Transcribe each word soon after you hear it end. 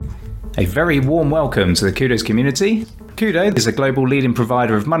A very warm welcome to the Kudos community. Kudo is a global leading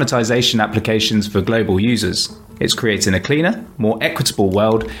provider of monetization applications for global users. It's creating a cleaner, more equitable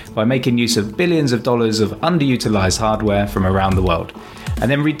world by making use of billions of dollars of underutilized hardware from around the world, and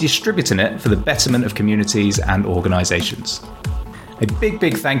then redistributing it for the betterment of communities and organizations. A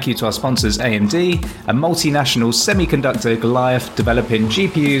big thank you to our sponsors AMD, a multinational semiconductor Goliath developing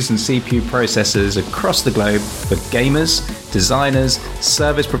GPUs and CPU processors across the globe for gamers, designers,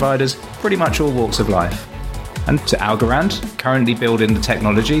 service providers, pretty much all walks of life. And to Algorand, currently building the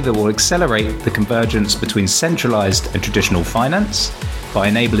technology that will accelerate the convergence between centralized and traditional finance by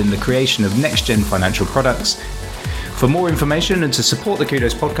enabling the creation of next-gen financial products. For more information and to support the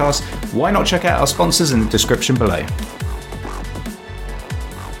Kudos podcast, why not check out our sponsors in the description below.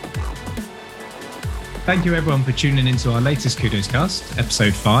 Thank you everyone for tuning into our latest Kudos cast,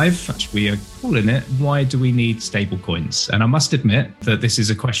 episode 5, which we are calling it, Why Do We Need Stablecoins? And I must admit that this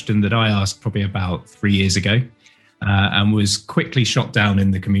is a question that I asked probably about 3 years ago and was quickly shot down in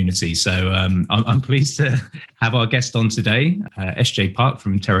the community. So I'm pleased to have our guest on today, SJ Park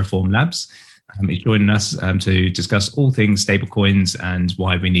from Terraform Labs. He's joining us to discuss all things stablecoins and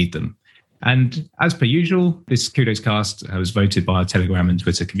why we need them. And as per usual, this Kudos cast was voted by our Telegram and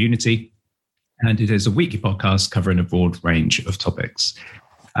Twitter community. And it is a weekly podcast covering a broad range of topics.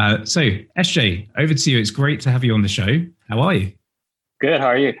 So, SJ, over to you. It's great to have you on the show. How are you? Good. How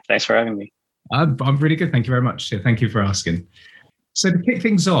are you? Thanks for having me. I'm really good. Thank you very much. Thank you for asking. So to kick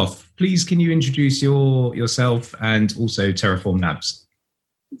things off, please, can you introduce yourself and also Terraform Labs?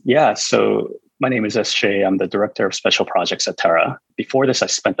 Yeah. So my name is SJ. I'm the Director of Special Projects at Terra. Before this, I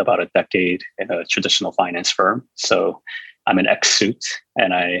spent about a decade in a traditional finance firm. So I'm an ex-suit,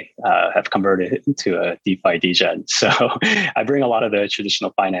 and I have converted into a DeFi degen. So I bring a lot of the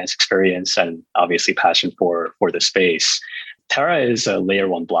traditional finance experience and obviously passion for the space. Terra is a layer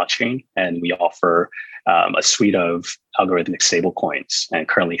 1 blockchain, and we offer a suite of algorithmic stablecoins and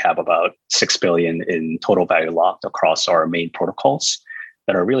currently have about 6 billion in total value locked across our main protocols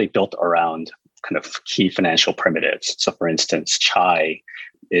that are really built around kind of key financial primitives. So for instance, Chai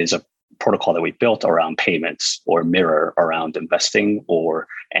is a protocol that we built around payments, or Mirror around investing, or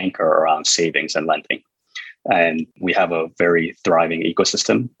Anchor around savings and lending. And we have a very thriving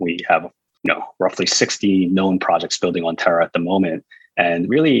ecosystem. We have, roughly 60 known projects building on Terra at the moment. And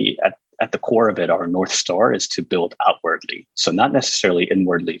really at the core of it, our North Star is to build outwardly. So not necessarily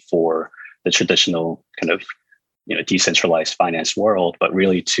inwardly for the traditional kind of, decentralized finance world, but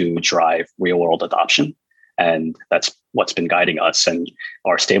really to drive real world adoption. And that's what's been guiding us, and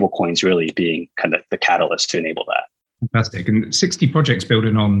our stablecoins really being kind of the catalyst to enable that. Fantastic. And 60 projects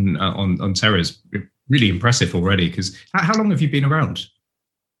building on Terra is really impressive already, because how long have you been around?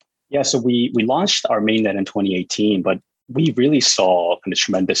 Yeah, so we launched our mainnet in 2018, but we really saw kind of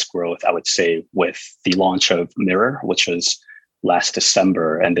tremendous growth, I would say, with the launch of Mirror, which was last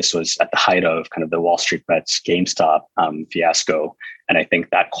December. And this was at the height of kind of the Wall Street Bets GameStop fiasco. And I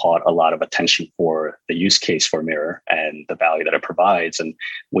think that caught a lot of attention for the use case for Mirror and the value that it provides. And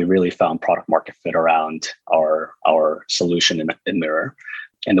we really found product market fit around our solution in Mirror.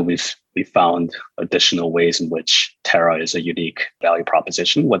 And then we found additional ways in which Terra is a unique value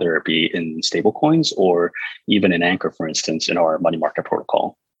proposition, whether it be in stablecoins or even in Anchor, for instance, in our money market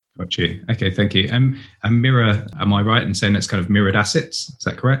protocol. Got you. Okay, thank you. And Mirror, am I right in saying it's kind of mirrored assets? Is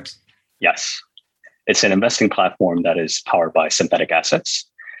that correct? Yes. It's an investing platform that is powered by synthetic assets.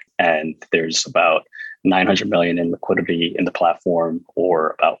 And there's about 900 million in liquidity in the platform,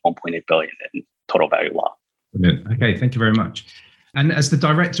 or about 1.8 billion in total value locked. Brilliant. Okay, thank you very much. And as the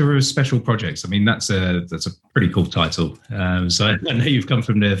Director of Special Projects, I mean, that's a pretty cool title. So I know you've come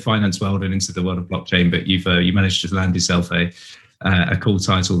from the finance world and into the world of blockchain, but you managed to land yourself a cool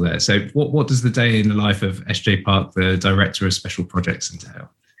title there. So what does the day in the life of SJ Park, the Director of Special Projects, entail?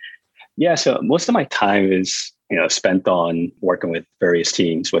 Yeah, so most of my time is spent on working with various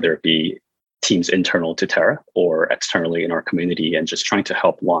teams, whether it be teams internal to Terra or externally in our community, and just trying to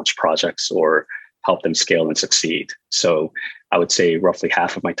help launch projects or help them scale and succeed. So I would say roughly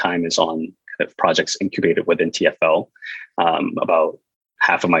half of my time is on kind of projects incubated within TFL, about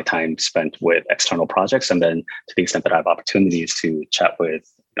half of my time spent with external projects, and then to the extent that I have opportunities to chat with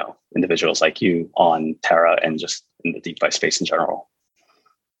individuals like you on Terra and just in the DeFi space in general.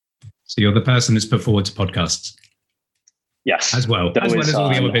 So you're the person that's put forward to podcasts? Yes. As well as all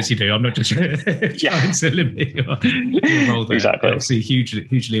the other bits you do. I'm not just trying to limit your role there. Exactly. Obviously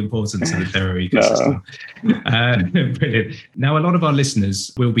hugely important to the Terra ecosystem. Brilliant. Now, a lot of our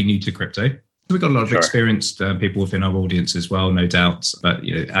listeners will be new to crypto. We've got a lot of Sure. experienced people within our audience as well, no doubt. But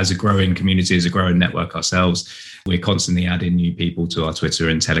as a growing community, as a growing network ourselves, we're constantly adding new people to our Twitter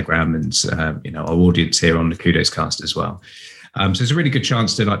and Telegram, and our audience here on the Kudos Cast as well. So it's a really good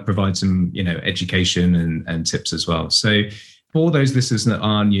chance to provide some education and tips as well. So for those listeners that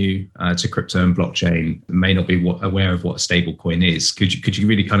are new to crypto and blockchain, may not be aware of what a stablecoin is, could you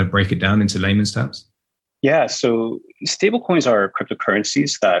really kind of break it down into layman's terms? Yeah, so stablecoins are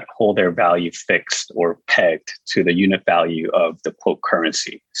cryptocurrencies that hold their value fixed or pegged to the unit value of the quote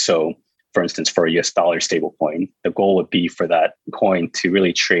currency. So, for instance, for a US dollar stablecoin, the goal would be for that coin to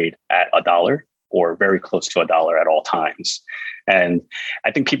really trade at $1 or very close to $1 at all times. And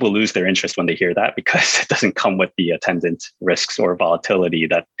I think people lose their interest when they hear that because it doesn't come with the attendant risks or volatility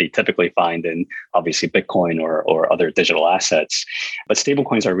that they typically find in obviously Bitcoin or other digital assets. But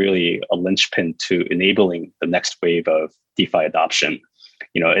stablecoins are really a linchpin to enabling the next wave of DeFi adoption.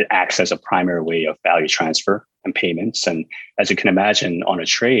 It acts as a primary way of value transfer and payments. And as you can imagine, on a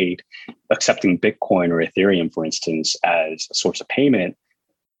trade, accepting Bitcoin or Ethereum, for instance, as a source of payment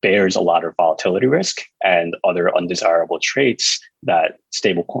bears a lot of volatility risk and other undesirable traits that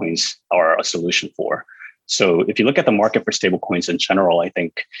stablecoins are a solution for. So if you look at the market for stablecoins in general, I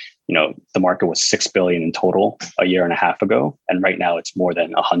think, the market was $6 billion in total a year and a half ago. And right now it's more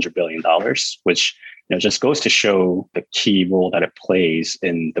than $100 billion, which just goes to show the key role that it plays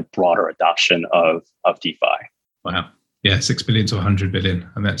in the broader adoption of DeFi. Wow. Yeah, 6 billion to 100 billion.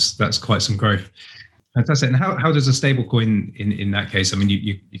 And that's quite some growth. Fantastic. And how does a stablecoin in that case? I mean,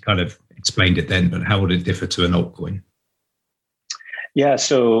 you kind of explained it then, but how would it differ to an altcoin? Yeah,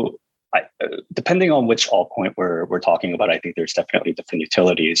 so depending on which altcoin we're talking about, I think there's definitely different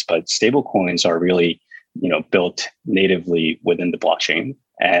utilities, but stablecoins are really built natively within the blockchain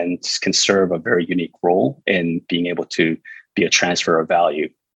and can serve a very unique role in being able to be a transfer of value,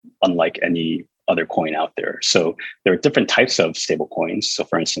 unlike any other coin out there. So there are different types of stablecoins. So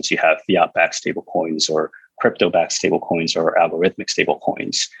for instance, you have fiat-backed stablecoins or crypto-backed stablecoins or algorithmic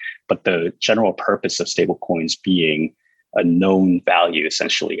stablecoins. But the general purpose of stablecoins being a known value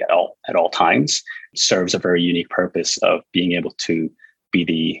essentially at all times serves a very unique purpose of being able to be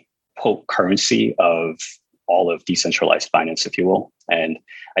the quote currency of all of decentralized finance, if you will. And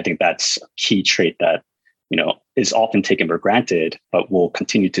I think that's a key trait that is often taken for granted, but will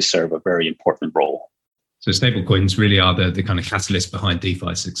continue to serve a very important role. So stablecoins really are the kind of catalyst behind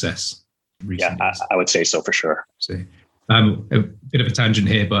DeFi success. Yeah, I would say so for sure. So, a bit of a tangent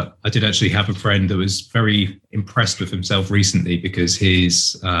here, but I did actually have a friend that was very impressed with himself recently because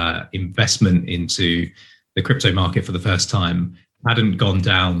his investment into the crypto market for the first time hadn't gone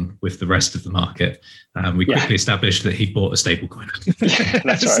down with the rest of the market. We quickly established that he bought a stablecoin.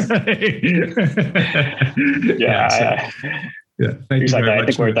 That's right. Thank you very much. I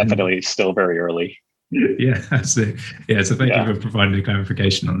think we're definitely still very early. Yeah, that's it. Yeah, so thank you for providing the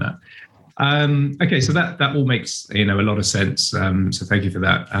clarification on that. Okay, so that all makes a lot of sense. So thank you for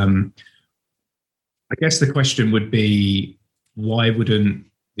that. I guess the question would be, why wouldn't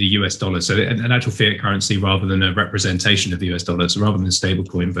the US dollar, so an actual fiat currency rather than a representation of the US dollar, so rather than a stable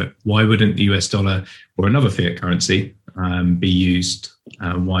coin, but why wouldn't the US dollar or another fiat currency be used?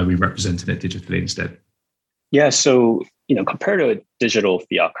 Why are we representing it digitally instead? Yeah, so compared to a digital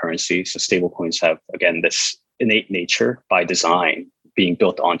fiat currency, so stable coins have, again, this innate nature by design, being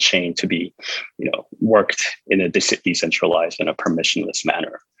built on chain to be, worked in a decentralized and a permissionless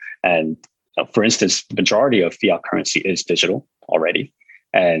manner. And for instance, the majority of fiat currency is digital already.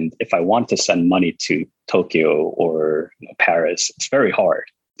 And if I want to send money to Tokyo or Paris, it's very hard.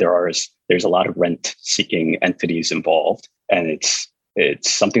 There's a lot of rent-seeking entities involved, and it's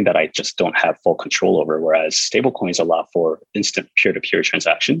something that I just don't have full control over. Whereas stablecoins allow for instant peer-to-peer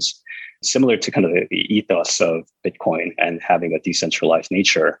transactions, similar to kind of the ethos of Bitcoin and having a decentralized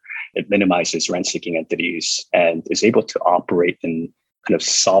nature. It minimizes rent-seeking entities and is able to operate in kind of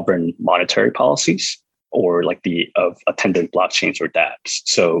sovereign monetary policies, or like of attendant blockchains or dApps.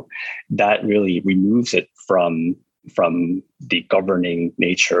 So that really removes it from the governing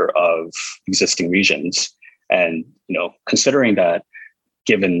nature of existing regions. And, considering that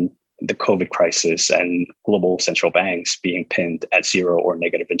given the COVID crisis and global central banks being pinned at zero or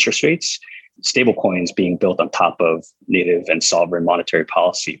negative interest rates, stablecoins being built on top of native and sovereign monetary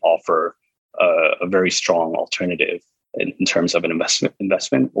policy offer a very strong alternative in terms of an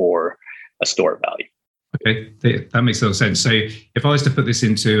investment or a store of value. Okay, that makes a lot of sense. So if I was to put this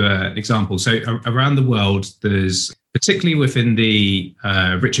into an example, so around the world, there's particularly within the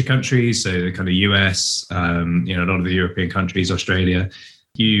richer countries, so the kind of US, a lot of the European countries, Australia,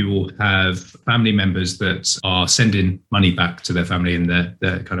 you will have family members that are sending money back to their family in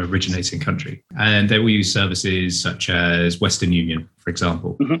their kind of originating country. And they will use services such as Western Union, for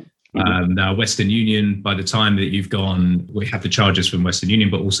example. Mm-hmm. Mm-hmm. Now, Western Union, by the time that you've gone, we have the charges from Western Union,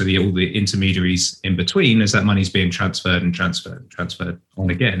 but also all the intermediaries in between as that money's being transferred on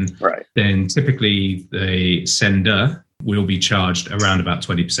again. Right. Then typically the sender will be charged around about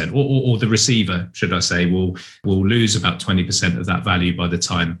 20%, or the receiver, should I say, will lose about 20% of that value by the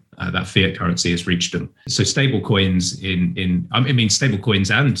time that fiat currency has reached them. So stable coins stable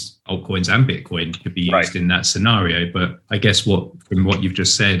coins and altcoins and Bitcoin could be used in that scenario. But I guess from what you've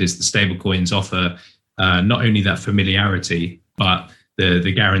just said is the stable coins offer not only that familiarity, but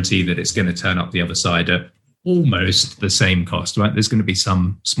the guarantee that it's going to turn up the other side at almost the same cost, right? There's going to be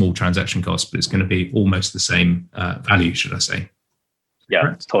some small transaction cost, but it's going to be almost the same value, should I say? Yeah,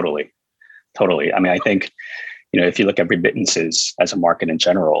 Correct? Totally. I mean, I think, if you look at remittances as a market in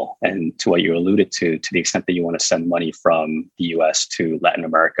general, and to what you alluded to the extent that you want to send money from the US to Latin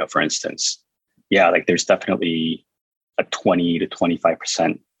America, for instance, there's definitely a 20 to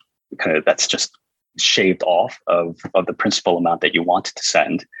 25% kind of that's just shaved off of the principal amount that you wanted to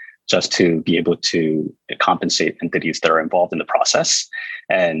send, just to be able to compensate entities that are involved in the process.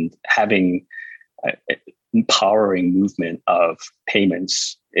 And having empowering movement of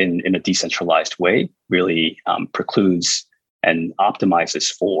payments in a decentralized way really precludes and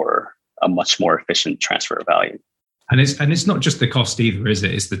optimizes for a much more efficient transfer of value. And it's not just the cost either, is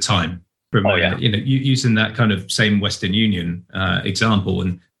it? It's the time. From using that kind of same Western Union example,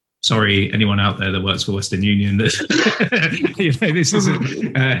 and sorry, anyone out there that works for Western Union, this isn't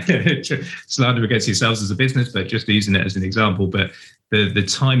slander against yourselves as a business, but just using it as an example. But the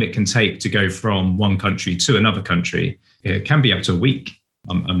time it can take to go from one country to another country, it can be up to a week,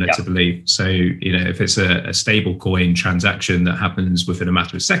 I'm led to believe. So, if it's a stable coin transaction that happens within a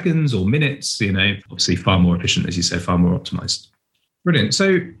matter of seconds or minutes, obviously far more efficient, as you say, far more optimized. Brilliant.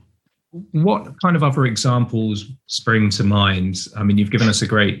 So what kind of other examples spring to mind? I mean, you've given us a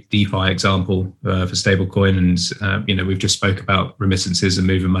great DeFi example for stablecoin, and we've just spoke about remittances and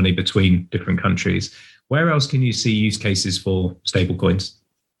moving money between different countries. Where else can you see use cases for stablecoins?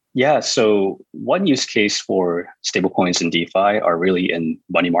 Yeah, so one use case for stablecoins and DeFi are really in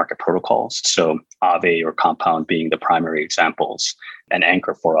money market protocols. So Aave or Compound being the primary examples, and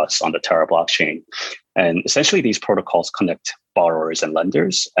Anchor for us on the Terra blockchain. And essentially, these protocols connect borrowers and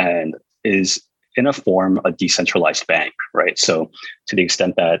lenders and is in a form a decentralized bank, right? So to the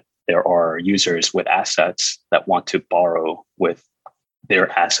extent that there are users with assets that want to borrow with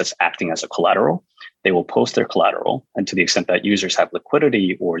their assets acting as a collateral, they will post their collateral. And to the extent that users have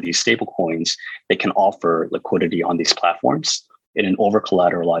liquidity or these stable coins, they can offer liquidity on these platforms in an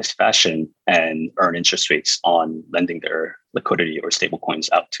over-collateralized fashion and earn interest rates on lending their liquidity or stable coins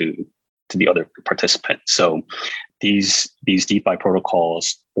out to the other participant. So these DeFi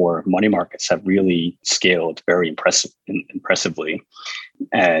protocols for money markets have really scaled very impressively.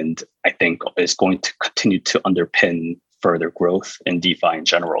 And I think is going to continue to underpin further growth in DeFi in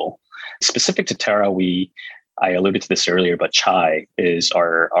general. Specific to Terra, I alluded to this earlier, but Chai is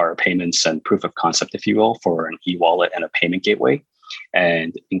our payments and proof of concept, if you will, for an e-wallet and a payment gateway.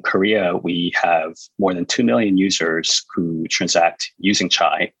 And in Korea, we have more than 2 million users who transact using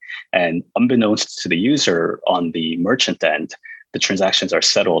Chai. And unbeknownst to the user on the merchant end, the transactions are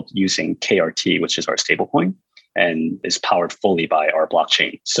settled using KRT, which is our stablecoin, and is powered fully by our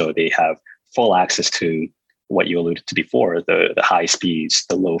blockchain. So they have full access to what you alluded to before, the high speeds,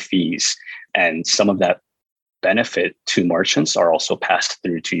 the low fees, and some of that benefit to merchants are also passed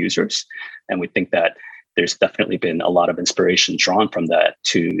through to users. And we think that there's definitely been a lot of inspiration drawn from that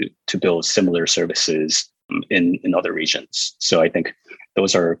to build similar services in other regions. So I think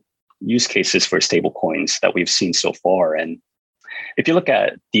those are use cases for stablecoins that we've seen so far. And if you look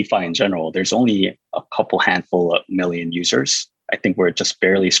at DeFi in general, there's only a handful of million users. I think we're just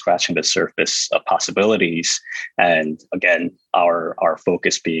barely scratching the surface of possibilities. And again, our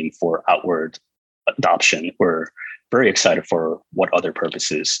focus being for outward adoption, we're very excited for what other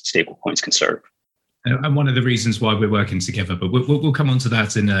purposes stablecoins can serve. And one of the reasons why we're working together, but we'll come on to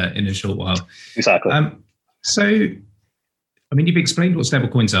that in a short while. Exactly. So, I mean, you've explained what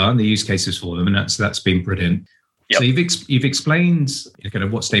stablecoins are and the use cases for them, and that's been brilliant. Yep. So you've explained kind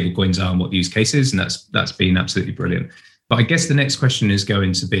of what stablecoins are and what the use case is, and that's been absolutely brilliant. But I guess the next question is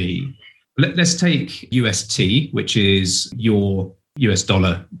going to be, let's take UST, which is your US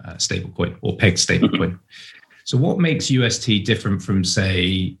dollar stablecoin or pegged stablecoin. So what makes UST different from,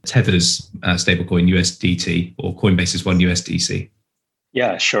 say, Tether's stablecoin USDT or Coinbase's one USDC?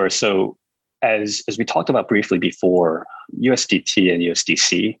 Yeah, sure. So as we talked about briefly before, USDT and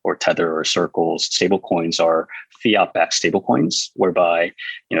USDC, or Tether or Circle's stablecoins, are fiat-backed stablecoins, whereby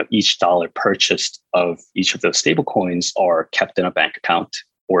each dollar purchased of each of those stablecoins are kept in a bank account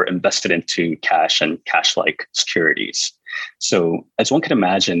or invested into cash and cash-like securities. So, as one can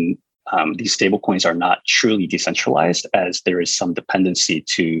imagine, these stablecoins are not truly decentralized, as there is some dependency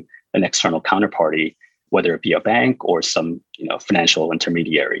to an external counterparty, whether it be a bank or some financial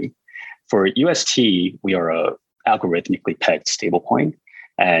intermediary. For UST, we are a algorithmically pegged stablecoin,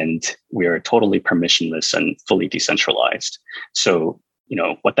 and we are totally permissionless and fully decentralized. So,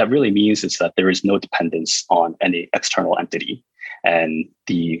 what that really means is that there is no dependence on any external entity, and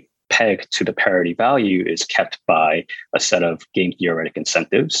the peg to the parity value is kept by a set of game theoretic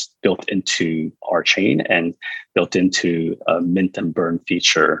incentives built into our chain and built into a mint and burn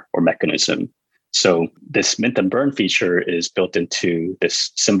feature or mechanism. So this mint and burn feature is built into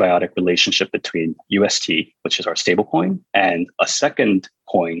this symbiotic relationship between UST, which is our stablecoin, and a second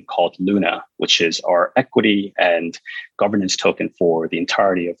coin called Luna, which is our equity and governance token for the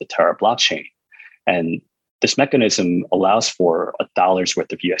entirety of the Terra blockchain. And this mechanism allows for $1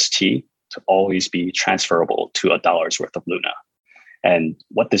 worth of UST to always be transferable to $1 worth of Luna. And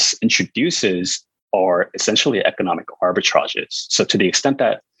what this introduces are essentially economic arbitrages. So to the extent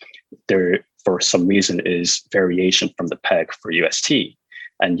that there, for some reason, is variation from the peg for UST,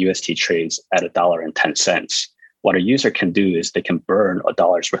 and UST trades at $1.10, what a user can do is they can burn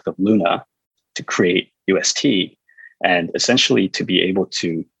 $1 worth of Luna to create UST, and essentially to be able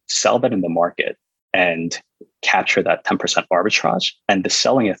to sell that in the market and capture that 10% arbitrage. And the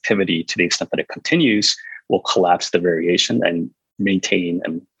selling activity, to the extent that it continues, will collapse the variation and maintain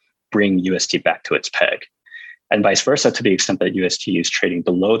and bring UST back to its peg. And vice versa, to the extent that UST is trading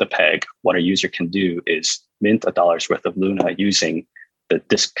below the peg, what a user can do is mint $1 worth of Luna using the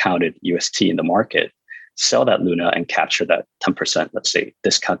discounted UST in the market, sell that Luna and capture that 10%, let's say,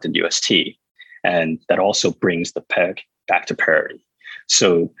 discounted UST. And that also brings the peg back to parity.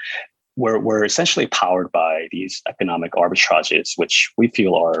 So we're essentially powered by these economic arbitrages, which we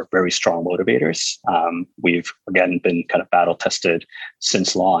feel are very strong motivators. We've, again, been kind of battle tested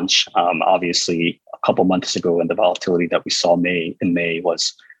since launch. Obviously, a couple months ago, and the volatility that we saw in May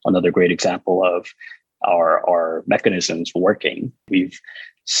was another great example of our mechanisms working. We've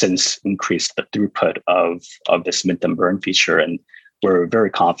since increased the throughput of this mint and burn feature, and we're very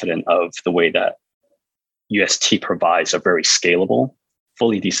confident of the way that UST provides a very scalable,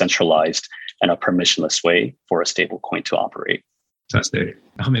 fully decentralized, and a permissionless way for a stablecoin to operate. Fantastic.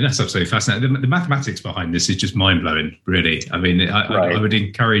 I mean, that's absolutely fascinating. The mathematics behind this is just mind-blowing, really. I mean, I would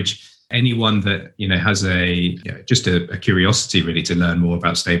encourage anyone that has just a curiosity really to learn more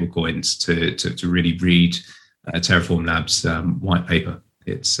about stablecoins to really read Terraform Labs white paper.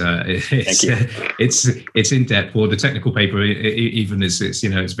 It's in depth, or the technical paper even is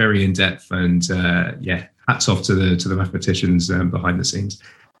it's very in depth, and hats off to the mathematicians behind the scenes.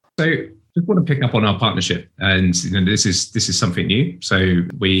 So just want to pick up on our partnership, and this is something new. So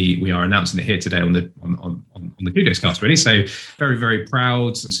we are announcing it here today on the Kudos Cast, really. So very, very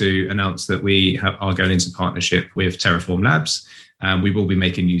proud to announce that we are going into partnership with Terraform Labs. And we will be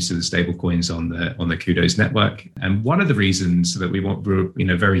making use of the stablecoins on the Kudos network. And one of the reasons that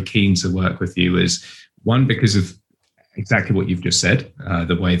we're very keen to work with you is, one, because of exactly what you've just said,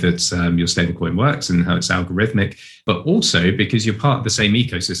 the way that your stablecoin works and how it's algorithmic, but also because you're part of the same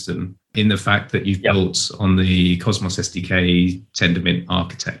ecosystem in the fact that you've built on the Cosmos SDK Tendermint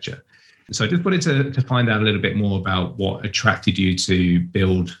architecture. So I just wanted to find out a little bit more about what attracted you to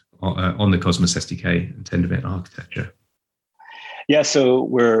build on the Cosmos SDK and Tendermint architecture. Yeah, so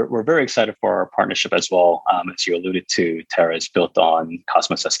we're very excited for our partnership as well. As you alluded to, Terra is built on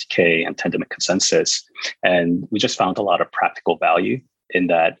Cosmos SDK and Tendermint Consensus, and we just found a lot of practical value in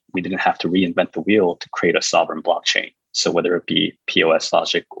that we didn't have to reinvent the wheel to create a sovereign blockchain. So whether it be POS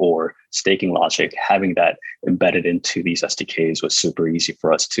logic or staking logic, having that embedded into these SDKs was super easy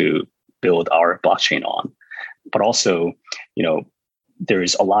for us to build our blockchain on. But also, there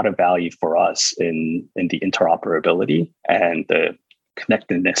is a lot of value for us in the interoperability and the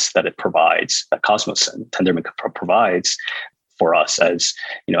connectedness that it provides, that Cosmos and Tendermint provides for us. As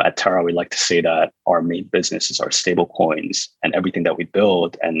at Terra, we like to say that our main business is our stable coins, and everything that we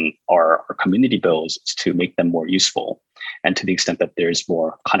build and our community builds is to make them more useful. And to the extent that there's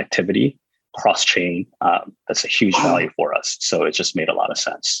more connectivity cross-chain, that's a huge value for us. So it just made a lot of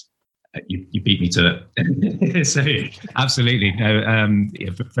sense. You beat me to it. So absolutely, no,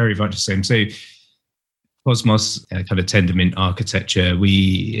 very much the same. So Cosmos kind of Tendermint architecture,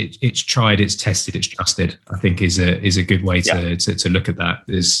 it's tried, it's tested, it's trusted, I think is a good way to look at that.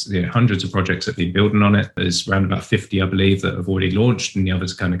 There's hundreds of projects that have been building on it. There's around about 50, I believe, that have already launched, and the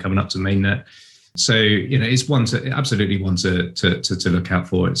others are kind of coming up to mainnet. So it's absolutely one to look out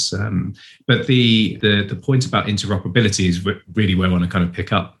for. It's but the point about interoperability is really where I want to kind of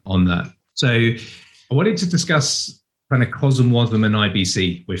pick up on that. So I wanted to discuss kind of CosmWasm and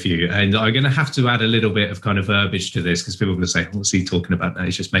IBC with you, and I'm going to have to add a little bit of kind of verbiage to this because people are going to say, "What's he talking about now?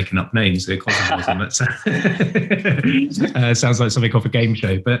 He's just making up names." So CosmWasm, that sounds like something off a game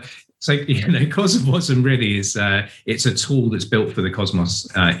show. But so CosmWasm really is it's a tool that's built for the Cosmos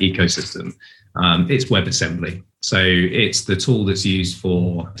ecosystem. It's WebAssembly, so it's the tool that's used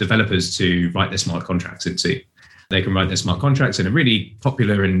for developers to write their smart contracts into. They can write their smart contracts in a really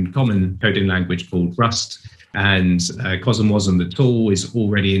popular and common coding language called Rust. And CosmWasm, the tool, is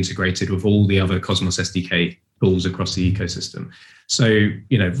already integrated with all the other Cosmos SDK tools across the ecosystem. So,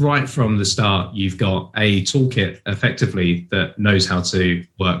 right from the start, you've got a toolkit effectively that knows how to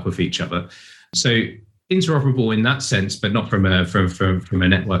work with each other. So interoperable in that sense, but not from a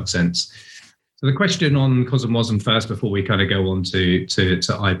network sense. So the question on CosmWasm first, before we kind of go on to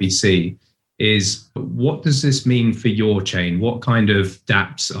IBC, is what does this mean for your chain? What kind of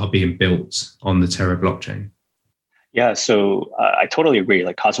dApps are being built on the Terra blockchain? Yeah, so I totally agree.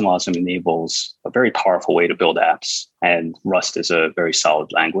 Like CosmWasm enables a very powerful way to build apps, and Rust is a very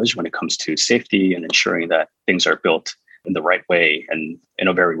solid language when it comes to safety and ensuring that things are built in the right way and in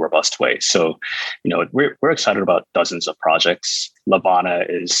a very robust way. So, we're excited about dozens of projects. Lavana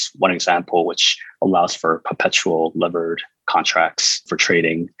is one example, which allows for perpetual levered contracts for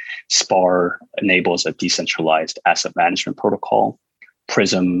trading. Spar enables a decentralized asset management protocol.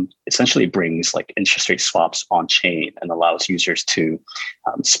 Prism essentially brings like interest rate swaps on chain and allows users to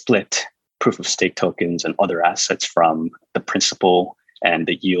split proof of stake tokens and other assets from the principal and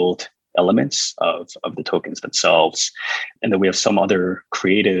the yield elements of the tokens themselves. And then we have some other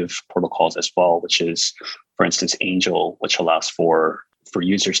creative protocols as well, which is, for instance, Angel, which allows for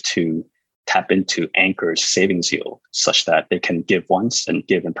users to tap into Anchor's savings yield such that they can give once and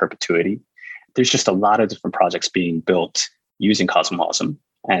give in perpetuity. There's just a lot of different projects being built using CosmWasm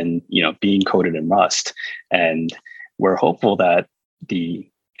and being coded in Rust. And we're hopeful that the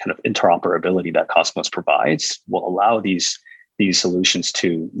kind of interoperability that Cosmos provides will allow these solutions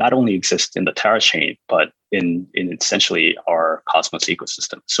to not only exist in the Terra chain, but in essentially our Cosmos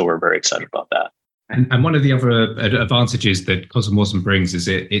ecosystem. So we're very excited about that. And one of the other advantages that CosmWasm brings is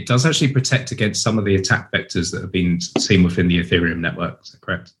it does actually protect against some of the attack vectors that have been seen within the Ethereum network. Is that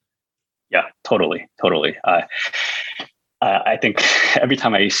correct? Yeah, totally. I think every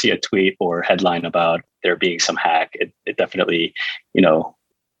time I see a tweet or headline about there being some hack, it definitely,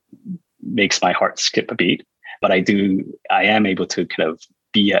 makes my heart skip a beat. But I am able to kind of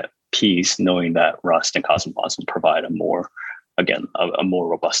be at peace knowing that Rust and CosmWasm provide a more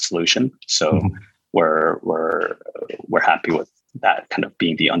robust solution. So we're happy with that kind of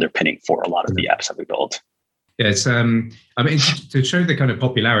being the underpinning for a lot of the apps that we build. Yes, to show the kind of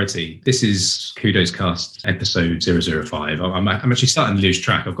popularity, this is Kudos Cast episode 005. I'm actually starting to lose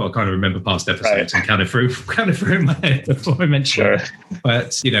track. I've got to kind of remember past episodes and kind of through in my head before I mention it.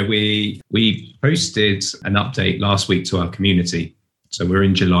 But we posted an update last week to our community. So we're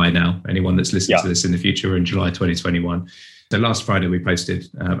in July now. Anyone that's listening to this in the future, we're in July 2021. So last Friday, we posted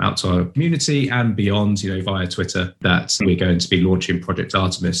out to our community and beyond, via Twitter, that we're going to be launching Project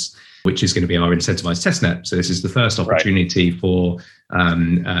Artemis, which is going to be our incentivized testnet. So this is the first opportunity for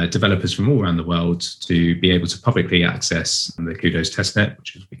developers from all around the world to be able to publicly access the Kudos testnet,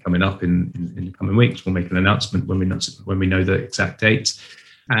 which will be coming up in the coming weeks. We'll make an announcement when we know the exact date,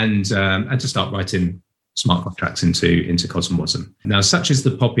 and to start writing smart contracts into CosmWasm. Now, such is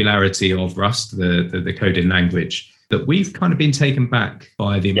the popularity of Rust, the coding language, that we've kind of been taken back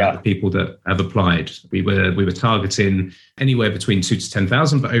by the amount of people that have applied. We were targeting anywhere between 2,000 to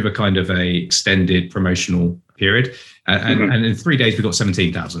 10,000, but over kind of a extended promotional period. And in 3 days, we got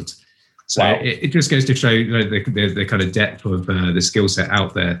 17,000. So it just goes to show the kind of depth of the skill set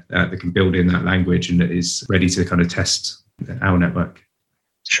out there that can build in that language and that is ready to kind of test our network.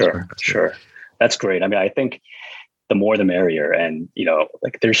 Sure. That's great. I mean, I think the more the merrier. And,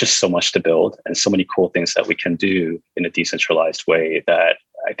 there's just so much to build and so many cool things that we can do in a decentralized way that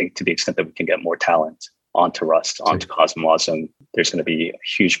I think to the extent that we can get more talent onto Rust, onto CosmWasm, there's going to be a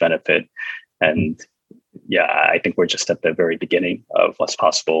huge benefit. And I think we're just at the very beginning of what's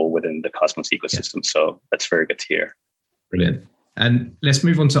possible within the Cosmos ecosystem. So that's very good to hear. Brilliant. And let's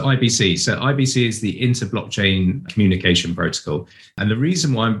move on to IBC. So IBC is the Inter-Blockchain Communication Protocol. And the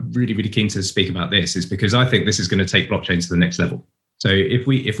reason why I'm really, really keen to speak about this is because I think this is going to take blockchain to the next level. So if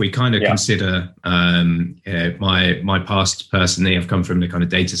we kind of consider my past personally, I've come from the kind of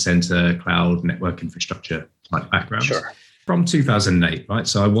data center, cloud, network infrastructure type background. Sure. From 2008, right?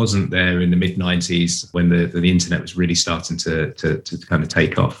 So I wasn't there in the mid 90s when the internet was really starting to kind of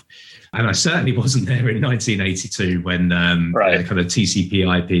take off. And I certainly wasn't there in 1982 when kind of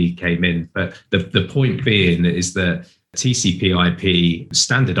TCP/IP came in. But the point being is that TCP/IP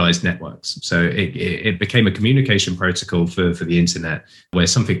standardized networks. So it became a communication protocol for the internet where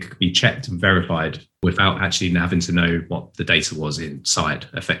something could be checked and verified without actually having to know what the data was inside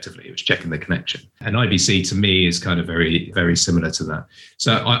effectively. It was checking the connection. And IBC to me is kind of very, very similar to that.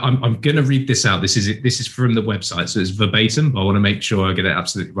 So I'm going to read this out. This is from the website. So it's verbatim, but I want to make sure I get it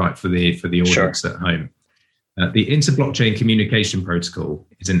absolutely right for the audience at home. The Inter-Blockchain Communication Protocol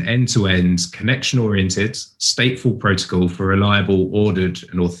is an end-to-end, connection-oriented, stateful protocol for reliable, ordered,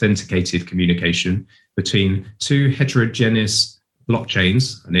 and authenticated communication between two heterogeneous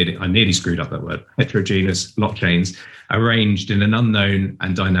blockchains. I nearly screwed up that word. Heterogeneous blockchains arranged in an unknown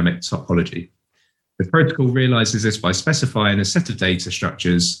and dynamic topology. The protocol realizes this by specifying a set of data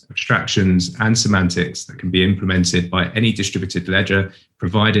structures, abstractions, and semantics that can be implemented by any distributed ledger,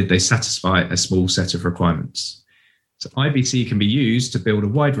 provided they satisfy a small set of requirements. So IBC can be used to build a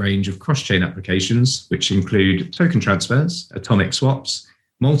wide range of cross-chain applications, which include token transfers, atomic swaps,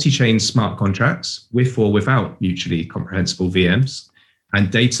 multi-chain smart contracts with or without mutually comprehensible VMs,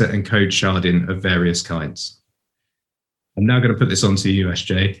 and data and code sharding of various kinds. I'm now going to put this on to you,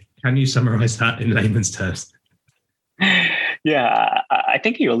 SJ. Can you summarize that in layman's terms? Yeah, I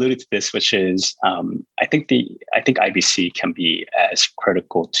think you alluded to this, which is I think IBC can be as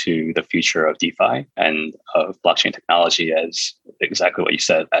critical to the future of DeFi and of blockchain technology as exactly what you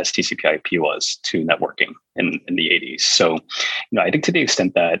said, as TCP/IP was to networking in the 80s. So, I think to the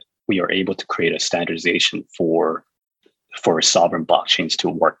extent that we are able to create a standardization for sovereign blockchains to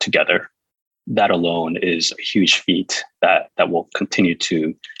work together, that alone is a huge feat that will continue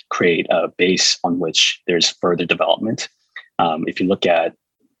to create a base on which there's further development. If you look at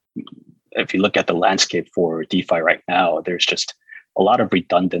the landscape for DeFi right now, there's just a lot of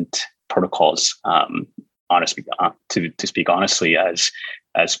redundant protocols. To speak honestly, as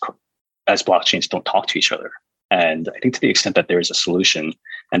blockchains don't talk to each other. And I think to the extent that there is a solution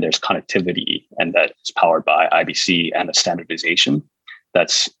and there's connectivity and that is powered by IBC and a standardization,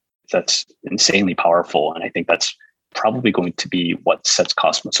 that's insanely powerful. And I think that's probably going to be what sets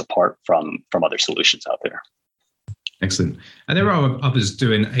Cosmos apart from other solutions out there. Excellent. And there are others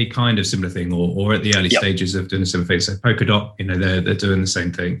doing a kind of similar thing or at the early stages of doing a similar thing. So Polkadot, they're doing the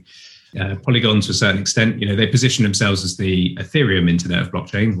same thing. Polygon to a certain extent, they position themselves as the Ethereum Internet of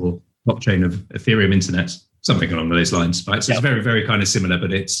blockchain or blockchain of Ethereum Internet, something along those lines, right? So it's very, very kind of similar,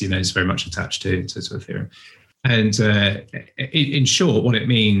 but it's, it's very much attached to Ethereum. And in short, what it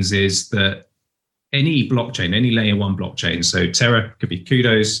means is that any blockchain, any layer one blockchain, so Terra could be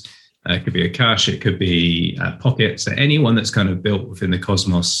Kudos, it could be Akash, it could be Pocket, so anyone that's kind of built within the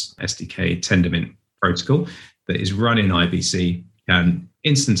Cosmos SDK Tendermint protocol that is running IBC can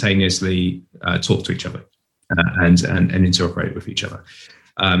instantaneously talk to each other and interoperate with each other.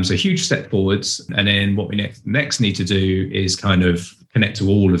 So huge step forwards. And then what we next need to do is kind of connect to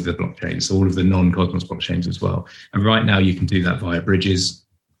all of the blockchains, all of the non-Cosmos blockchains as well. And right now you can do that via bridges.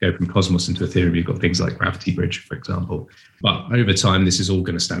 Go from Cosmos into Ethereum, you've got things like Gravity Bridge, for example. But over time, this is all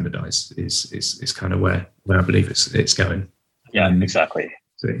going to standardize, is kind of where I believe it's going. Yeah, exactly.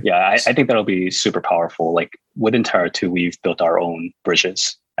 So, I think that'll be super powerful. Like within Terra 2, we've built our own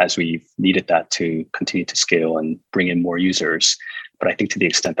bridges as we've needed that to continue to scale and bring in more users. But I think to the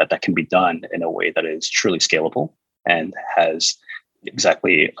extent that that can be done in a way that is truly scalable and has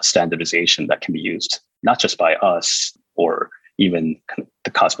exactly a standardization that can be used, not just by us or even the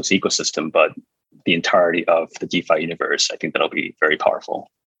Cosmos ecosystem, but the entirety of the DeFi universe, I think that'll be very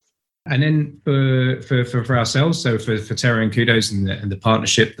powerful. And then for ourselves, so for Terra and Kudos and the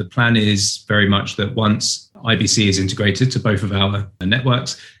partnership, the plan is very much that once IBC is integrated to both of our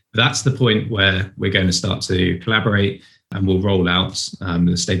networks, that's the point where we're going to start to collaborate and we'll roll out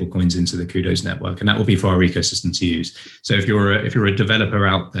the stable coins into the Kudos network. And that will be for our ecosystem to use. So if you're a developer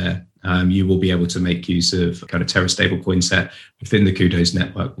out there, you will be able to make use of kind of Terra stablecoin set within the Kudos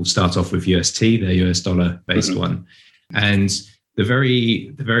network. We'll start off with UST, their US dollar based one. And the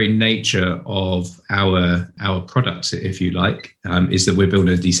very nature of our products, if you like, is that we're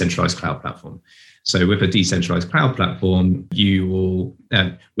building a decentralized cloud platform. So with a decentralized cloud platform,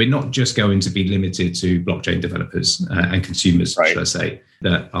 we're not just going to be limited to blockchain developers and consumers, right, should I say,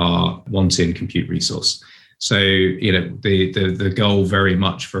 that are wanting compute resource. So, the goal very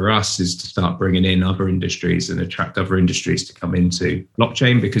much for us is to start bringing in other industries and attract other industries to come into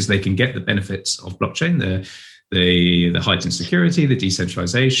blockchain, because they can get the benefits of blockchain, the heightened security, the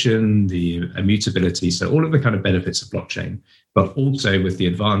decentralization, the immutability. So all of the kind of benefits of blockchain, but also with the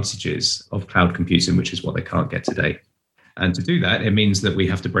advantages of cloud computing, which is what they can't get today. And to do that, it means that we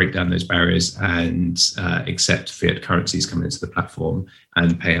have to break down those barriers and accept fiat currencies coming into the platform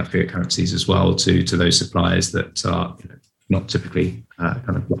and pay out fiat currencies as well to those suppliers that are not typically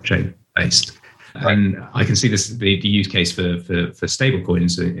kind of blockchain based. Right. And I can see the use case for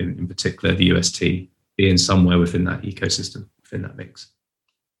stablecoins, in particular the UST, being somewhere within that ecosystem, within that mix.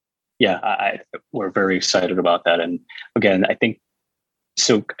 Yeah, we're very excited about that. And again, I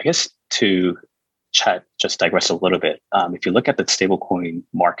guess to just digress a little bit. If you look at the stablecoin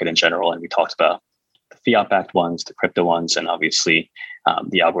market in general, and we talked about the fiat-backed ones, the crypto ones, and obviously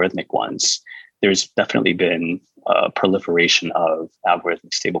the algorithmic ones, there's definitely been a proliferation of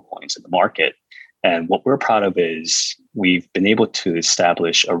algorithmic stablecoins in the market. And what we're proud of is we've been able to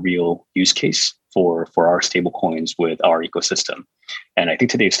establish a real use case for our stablecoins with our ecosystem. And I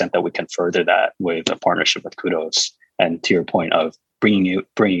think to the extent that we can further that with a partnership with Kudos, and to your point of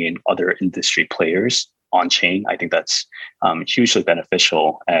bringing in other industry players on chain, I think that's hugely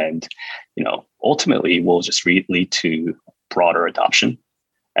beneficial, and ultimately will just lead to broader adoption.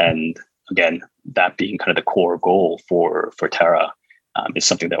 And again, that being kind of the core goal for Terra is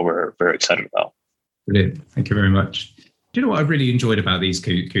something that we're very excited about. Brilliant. Thank you very much. Do you know what I've really enjoyed about these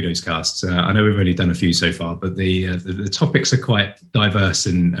Kudos casts? I know we've only done a few so far, but the topics are quite diverse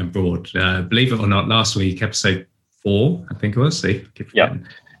and broad. Believe it or not, last week, episode 4, I think it was.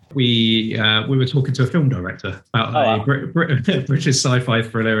 We were talking to a film director about a British sci-fi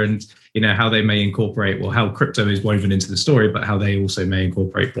thriller, and how they may incorporate, how crypto is woven into the story, but how they also may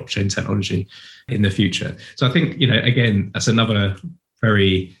incorporate blockchain technology in the future. So I think again, that's another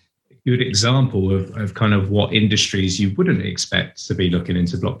very good example of kind of what industries you wouldn't expect to be looking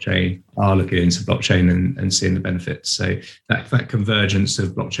into blockchain are looking into blockchain and seeing the benefits. So that convergence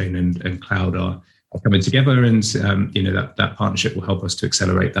of blockchain and cloud are coming together, and that partnership will help us to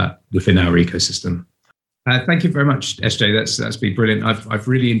accelerate that within our ecosystem. Thank you very much, SJ. That's been brilliant. I've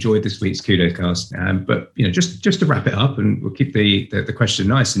really enjoyed this week's Kudos cast. But just to wrap it up, and we'll keep the question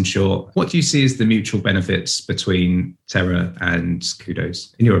nice and short. What do you see as the mutual benefits between Terra and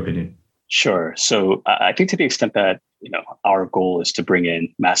Kudos, in your opinion? Sure. So I think to the extent that our goal is to bring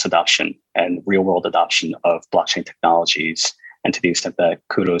in mass adoption and real world adoption of blockchain technologies, and to the extent that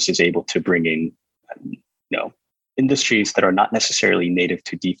Kudos is able to bring in industries that are not necessarily native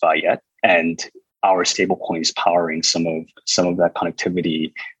to DeFi yet, and our stablecoins powering some of that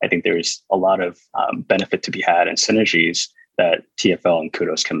connectivity, I think there's a lot of benefit to be had and synergies that TFL and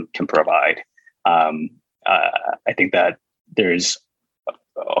Kudos can provide. I think that there's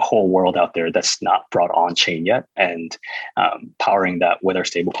a whole world out there that's not brought on chain yet, and powering that with our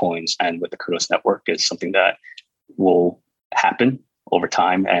stablecoins and with the Kudos network is something that will happen over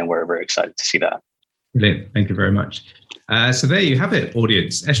time, and we're very excited to see that. Brilliant. Thank you very much. So there you have it,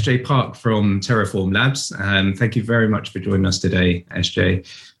 audience. SJ Park from Terraform Labs. Thank you very much for joining us today, SJ.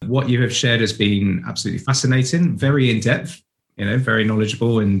 What you have shared has been absolutely fascinating, very in-depth, very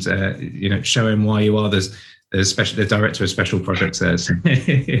knowledgeable, and showing why you are the director of special projects there. So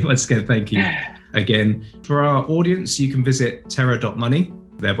once again, thank you again. For our audience, you can visit terra.money,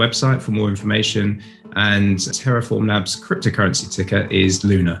 their website, for more information. And Terraform Labs cryptocurrency ticker is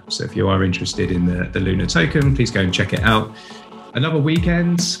Luna. So if you are interested in the Luna token, please go and check it out. Another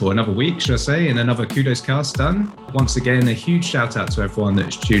weekend, or another week, should I say, and another Kudos cast done. Once again, a huge shout out to everyone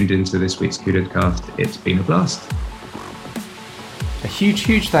that's tuned into this week's Kudos cast. It's been a blast. A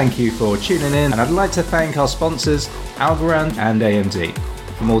huge thank you for tuning in, and I'd like to thank our sponsors, Algorand and AMD.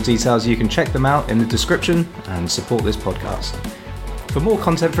 For more details, you can check them out in the description and support this podcast. For more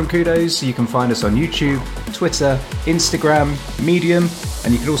content from Kudos, you can find us on YouTube, Twitter, Instagram, Medium,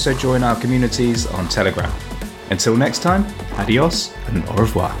 and you can also join our communities on Telegram. Until next time, adios and au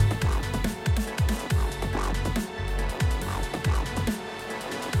revoir.